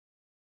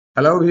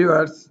Hello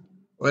viewers,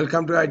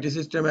 welcome to IT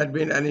System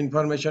Admin and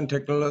Information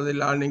Technology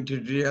Learning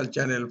tutorial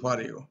channel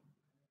for you.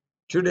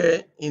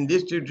 Today in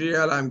this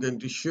tutorial I am going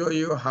to show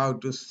you how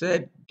to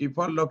set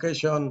default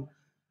location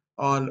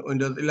on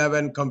Windows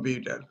 11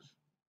 computers.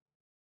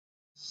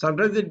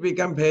 Sometimes it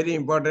becomes very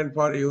important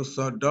for you,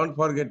 so don't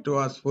forget to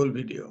watch full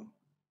video.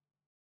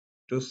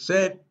 To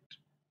set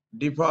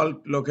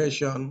default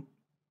location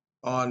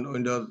on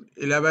Windows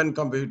 11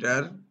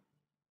 computer,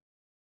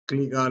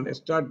 click on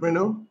Start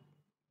menu.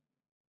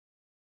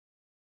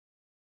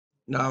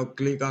 Now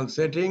click on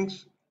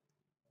Settings.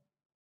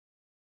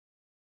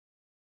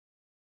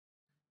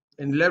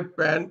 In left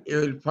pane, you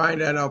will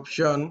find an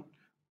option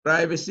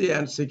Privacy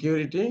and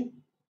Security.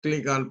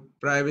 Click on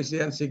Privacy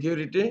and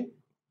Security.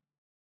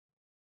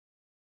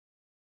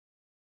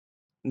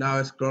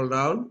 Now scroll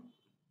down.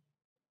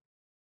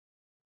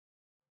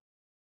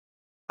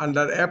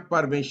 Under App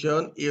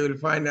Permission, you will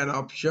find an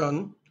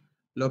option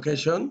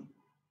Location.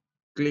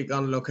 Click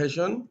on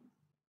Location.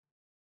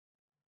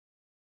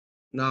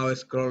 Now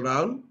scroll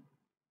down.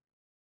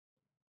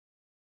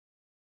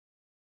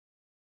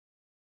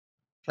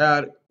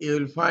 Here you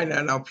will find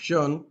an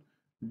option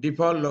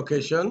Default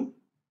Location,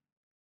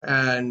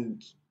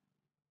 and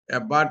a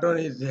button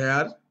is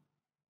here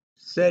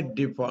Set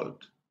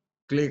Default.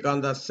 Click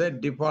on the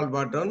Set Default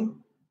button.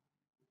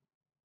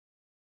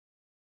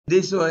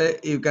 This way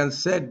you can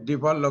set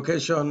default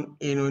location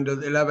in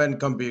Windows 11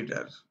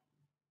 computers.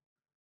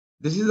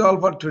 This is all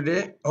for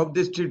today. Hope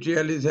this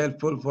tutorial is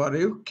helpful for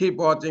you. Keep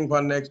watching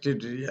for next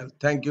tutorial.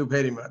 Thank you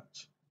very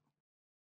much.